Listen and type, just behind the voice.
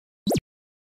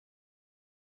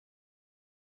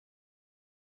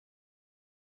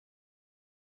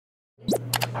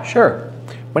Sure.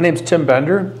 My name's Tim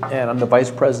Bender, and I'm the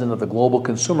Vice President of the Global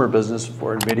Consumer Business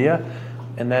for NVIDIA,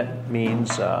 and that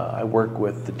means I work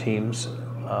with the teams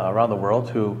around the world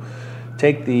who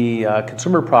take the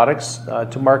consumer products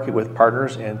to market with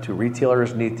partners and to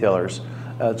retailers and e-tailers.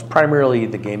 It's primarily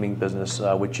the gaming business,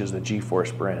 which is the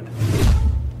GeForce brand.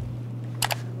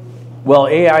 Well,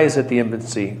 AI is at the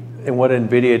infancy, and what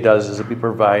NVIDIA does is that we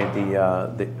provide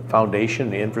the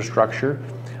foundation, the infrastructure.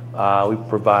 We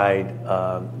provide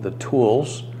the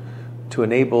tools to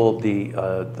enable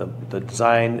the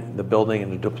design, the building,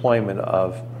 and the deployment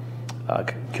of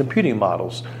computing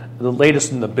models. The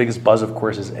latest and the biggest buzz, of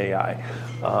course, is AI.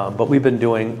 But we've been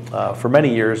doing, for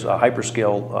many years,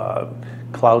 hyperscale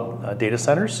cloud data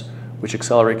centers, which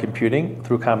accelerate computing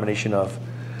through a combination of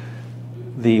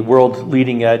the world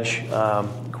leading edge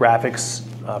graphics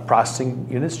processing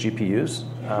units, GPUs,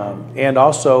 and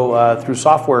also through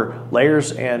software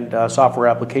layers and software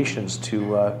applications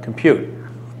to compute.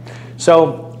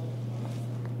 So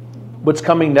what's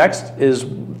coming next is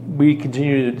we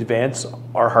continue to advance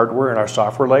our hardware and our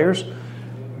software layers,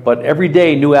 but every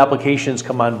day new applications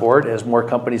come on board as more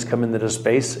companies come into the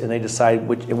space and they decide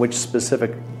in which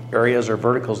specific areas or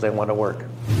verticals they want to work.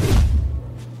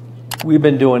 We've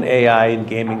been doing AI in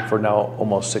gaming for now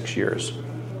almost 6 years,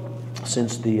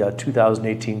 since the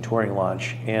 2018 Turing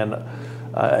launch. And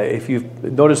if you've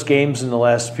noticed games in the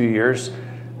last few years,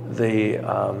 the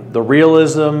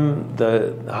realism,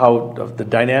 the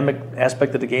dynamic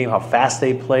aspect of the game, how fast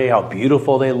they play, how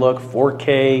beautiful they look,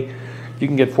 4K, you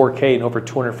can get 4K in over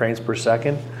 200 frames per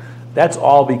second. That's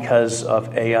all because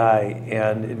of AI,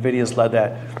 and NVIDIA's led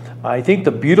that. I think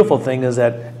the beautiful thing is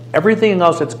that everything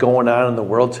else that's going on in the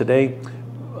world today,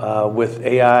 with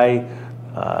AI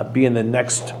being the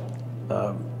next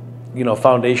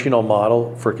foundational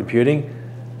model for computing,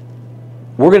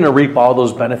 we're going to reap all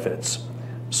those benefits.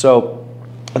 So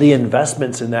the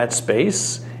investments in that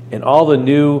space and all the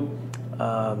new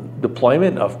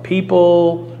deployment of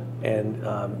people and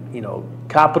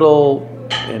capital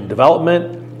and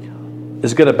development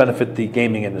is going to benefit the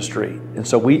gaming industry. And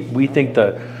so we think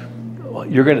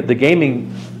the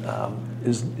gaming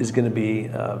is going to be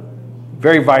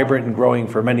very vibrant and growing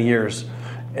for many years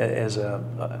as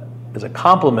a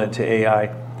complement to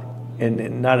AI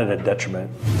and not at a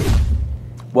detriment.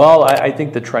 Well, I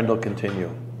think the trend will continue.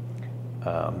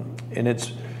 And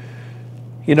it's,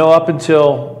 up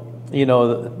until,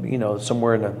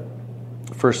 somewhere in the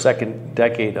first, second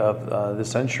decade of the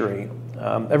century,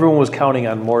 everyone was counting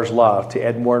on Moore's Law to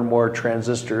add more and more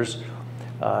transistors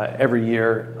every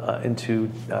year into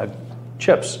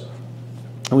chips.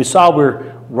 And we saw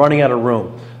we're running out of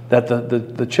room, that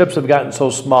the chips have gotten so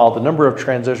small, the number of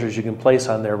transistors you can place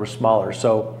on there was smaller.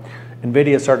 So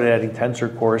NVIDIA started adding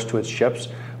tensor cores to its chips,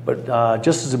 but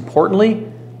just as importantly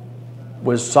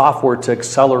was software to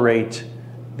accelerate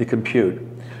the compute.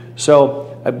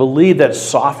 So I believe that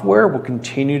software will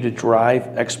continue to drive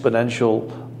exponential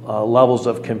levels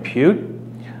of compute,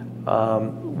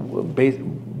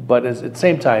 but at the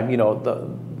same time,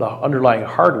 the underlying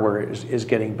hardware is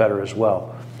getting better as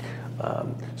well.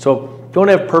 So don't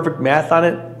have perfect math on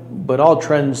it, but all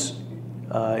trends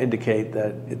indicate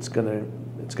that it's going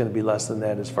to be less than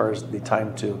that as far as the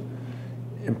time to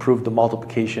improve the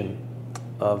multiplication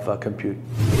of compute.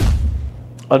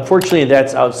 Unfortunately,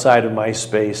 that's outside of my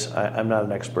space. I'm not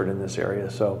an expert in this area,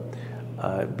 so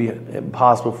it'd be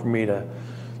impossible for me to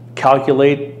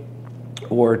calculate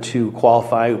or to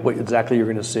qualify what exactly you're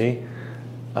going to see.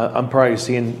 I'm probably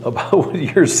seeing about what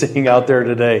you're seeing out there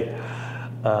today.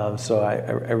 So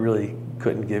I really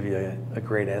couldn't give you a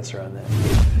great answer on that.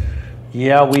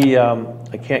 Yeah,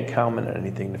 I can't comment on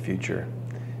anything in the future.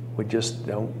 We just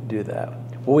don't do that.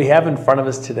 What we have in front of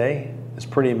us today is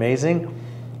pretty amazing,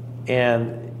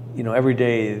 and every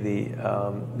day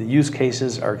the use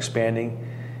cases are expanding,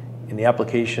 and the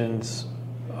applications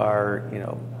are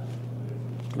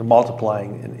they're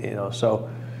multiplying, and so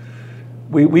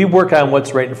we work on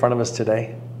what's right in front of us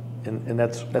today, and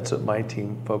that's what my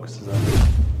team focuses on.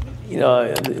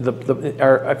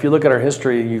 If you look at our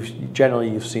history,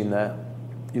 you've seen that.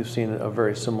 You've seen a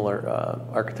very similar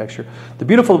architecture. The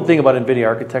beautiful thing about NVIDIA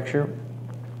architecture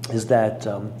is that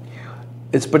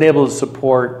it's been able to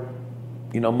support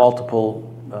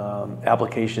multiple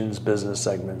applications, business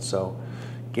segments. So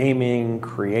gaming,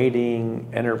 creating,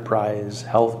 enterprise,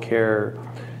 healthcare,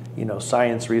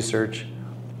 science research.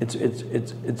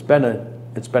 It's been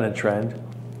a trend,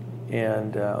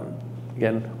 and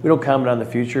again, we don't comment on the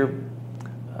future.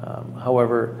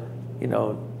 However,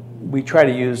 we try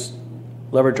to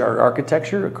leverage our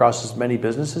architecture across as many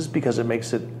businesses because it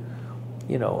makes it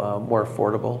more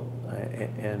affordable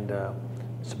and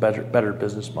It's a better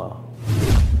business model.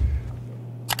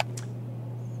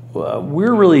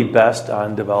 We're really best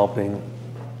on developing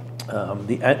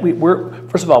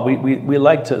first of all, we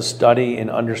like to study and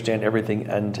understand everything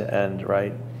end to end,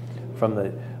 right? From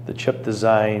the chip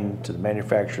design to the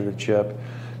manufacture of the chip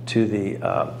to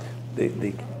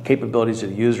the capabilities of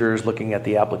the users, looking at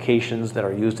the applications that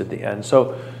are used at the end.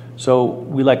 So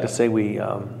we like to say we,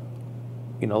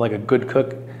 like a good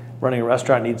cook running a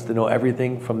restaurant needs to know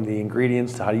everything from the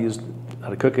ingredients to how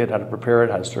to cook it, how to prepare it,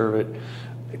 how to serve it,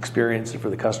 experience it for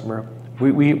the customer.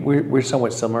 We're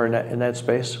somewhat similar in that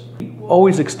space. We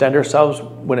always extend ourselves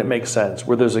when it makes sense,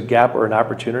 where there's a gap or an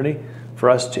opportunity for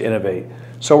us to innovate.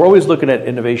 So we're always looking at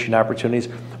innovation opportunities,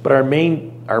 but our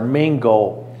main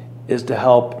goal is to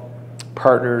help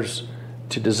partners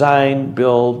to design,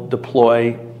 build,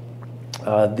 deploy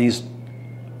these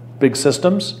big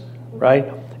systems,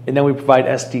 right? And then we provide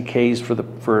SDKs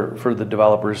for the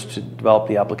developers to develop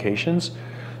the applications.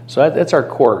 So that's our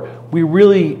core. We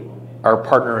really are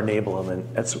partner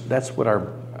enablement. That's what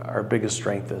our biggest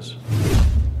strength is.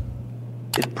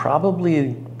 It probably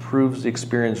improves the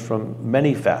experience from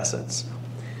many facets.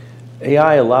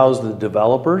 AI allows the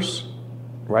developers,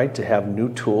 right, to have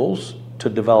new tools to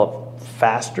develop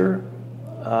faster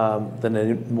than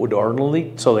they would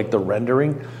ordinarily. So like the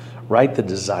rendering, right, the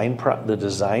design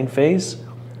phase,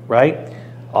 right.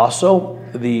 Also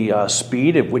the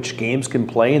speed at which games can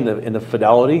play and the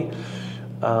fidelity.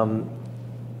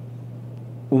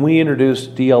 When we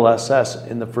introduced DLSS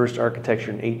in the first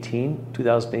architecture in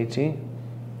 2018,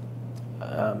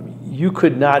 you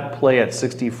could not play at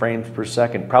 60 frames per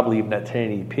second, probably even at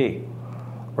 1080p,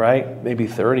 right? Maybe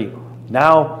 30.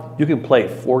 Now you can play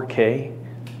 4K,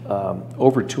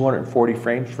 over 240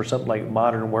 frames for something like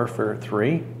Modern Warfare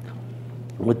 3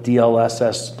 with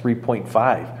DLSS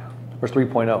 3.5 or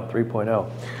 3.0.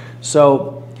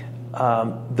 So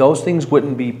those things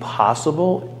wouldn't be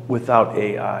possible without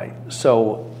AI.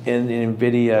 So in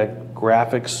NVIDIA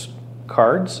graphics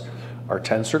cards are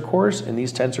tensor cores, and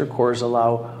these tensor cores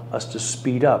allow us to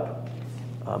speed up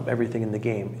everything in the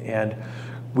game. And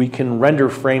we can render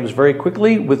frames very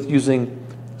quickly with using,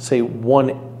 say,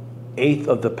 1/8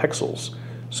 of the pixels.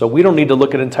 So we don't need to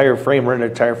look at an entire frame, render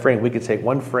an entire frame. We could take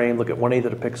one frame, look at 1/8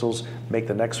 of the pixels, make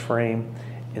the next frame.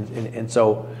 And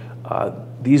so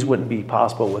these wouldn't be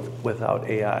possible without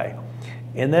AI.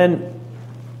 And then,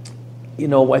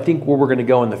 I think where we're going to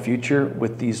go in the future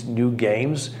with these new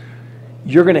games,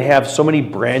 you're going to have so many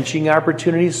branching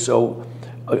opportunities. So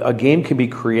a game can be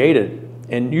created,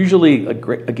 and usually a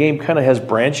game kind of has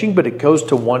branching, but it goes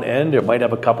to one end. It might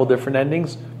have a couple different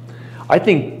endings. I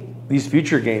think these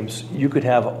future games, you could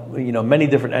have many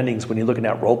different endings when you're looking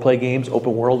at role-play games,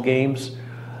 open world games,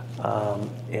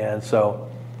 and so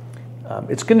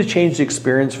it's going to change the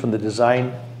experience from the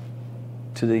design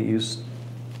to the use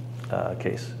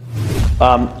case.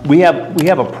 We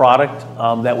have a product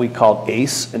that we call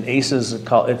ACE, and ACE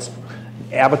it's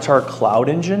Avatar Cloud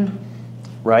Engine,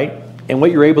 right? And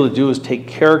what you're able to do is take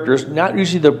characters, not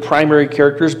usually the primary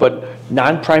characters, but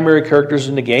non-primary characters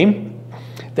in the game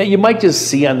that you might just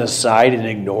see on the side and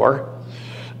ignore.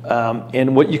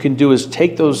 And what you can do is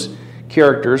take those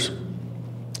characters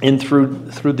and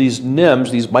through these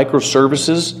NIMs, these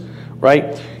microservices,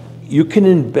 right? You can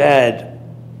embed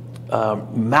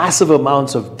massive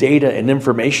amounts of data and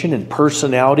information and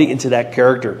personality into that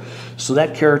character. So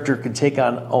that character can take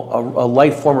on a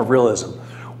life form of realism,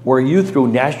 where you, through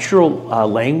natural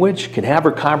language, can have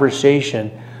a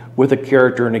conversation with a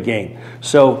character in a game.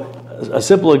 So a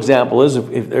simple example is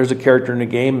if there's a character in a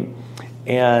game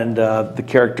and the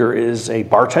character is a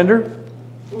bartender,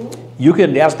 you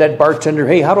can ask that bartender,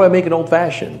 hey, how do I make an old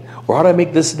fashioned? Or how do I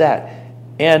make this, that?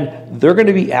 And they're going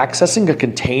to be accessing a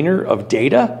container of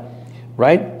data,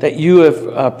 right, that you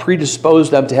have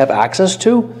predisposed them to have access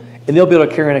to, and they'll be able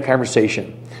to carry on a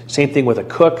conversation. Same thing with a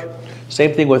cook.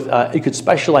 Same thing with, you could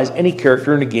specialize any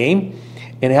character in a game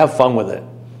and have fun with it.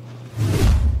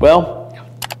 Well,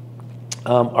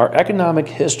 our economic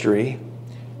history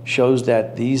shows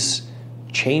that these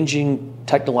changing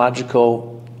technological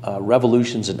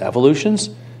revolutions and evolutions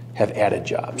have added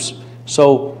jobs.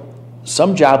 So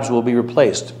some jobs will be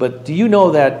replaced. But do you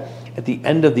know that at the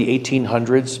end of the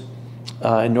 1800s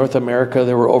in North America,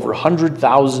 there were over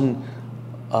 100,000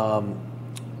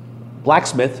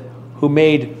 blacksmiths who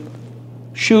made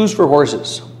shoes for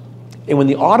horses. And when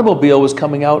the automobile was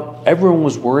coming out, everyone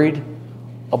was worried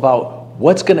about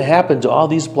what's going to happen to all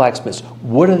these blacksmiths.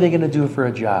 What are they going to do for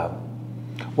a job?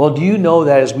 Well, do you know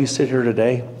that as we sit here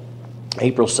today,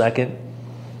 April 2nd,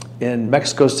 in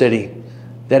Mexico City,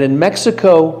 that in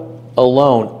Mexico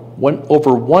alone,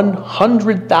 over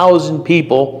 100,000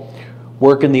 people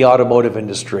work in the automotive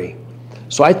industry.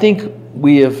 So I think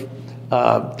we have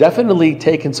definitely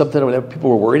taken something that people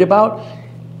were worried about,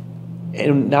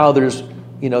 and now there's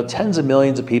tens of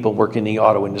millions of people working in the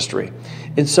auto industry.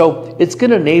 And so it's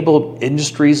going to enable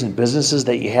industries and businesses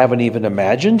that you haven't even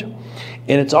imagined.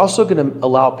 And it's also going to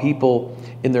allow people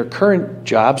in their current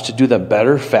jobs to do them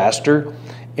better, faster.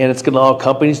 And it's going to allow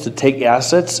companies to take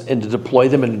assets and to deploy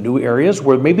them in new areas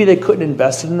where maybe they couldn't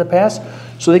invest in the past.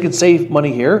 So they can save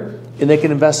money here and they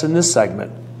can invest in this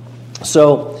segment.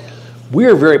 So we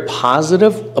are very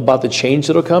positive about the change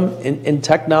that will come. And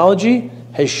technology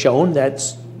has shown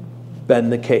that's been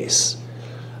the case.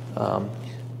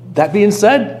 That being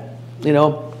said,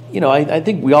 I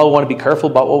think we all want to be careful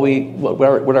about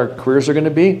what our careers are going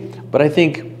to be. But I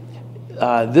think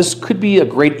this could be a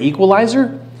great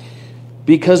equalizer,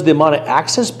 because the amount of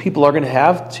access people are going to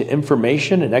have to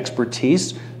information and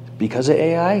expertise because of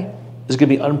AI is going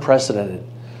to be unprecedented.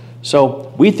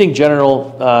 So we think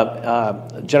generative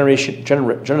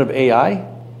AI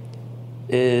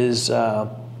is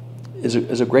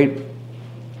a great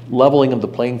leveling of the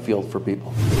playing field for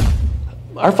people.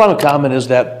 Our final comment is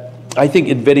that I think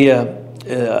NVIDIA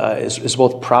is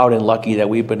both proud and lucky that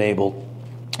we've been able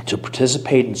to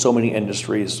participate in so many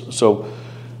industries. So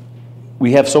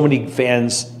we have so many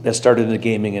fans that started in the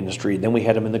gaming industry. Then we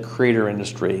had them in the creator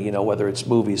industry, whether it's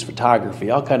movies, photography,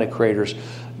 all kind of creators,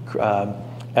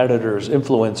 editors,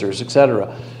 influencers,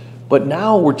 etc. But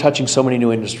now we're touching so many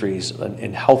new industries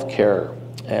in healthcare,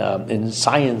 in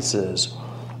sciences,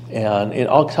 and in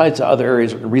all kinds of other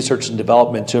areas of research and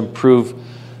development to improve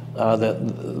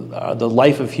the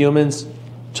life of humans,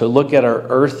 to look at our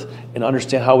Earth and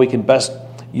understand how we can best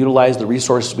utilize the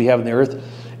resources we have in the Earth.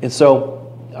 And so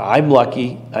I'm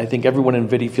lucky. I think everyone in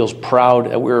NVIDIA feels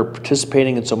proud that we're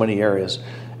participating in so many areas.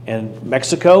 And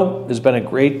Mexico has been a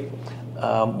great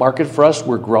market for us.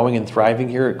 We're growing and thriving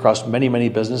here across many, many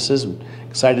businesses. I'm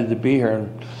excited to be here,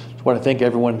 and just want to thank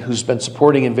everyone who's been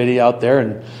supporting NVIDIA out there,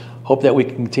 and hope that we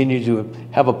can continue to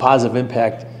have a positive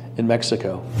impact in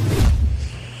Mexico.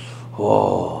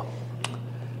 Oh,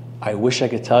 I wish I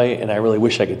could tell you, and I really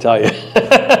wish I could tell you.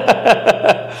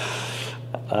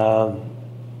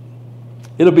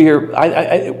 It'll be here.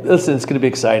 Listen, it's going to be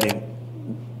exciting.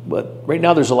 But right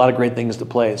now, there's a lot of great things to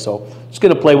play. So just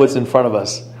going to play what's in front of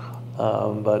us.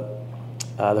 But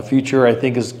the future, I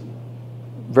think, is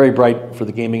very bright for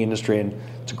the gaming industry, and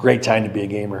it's a great time to be a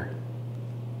gamer.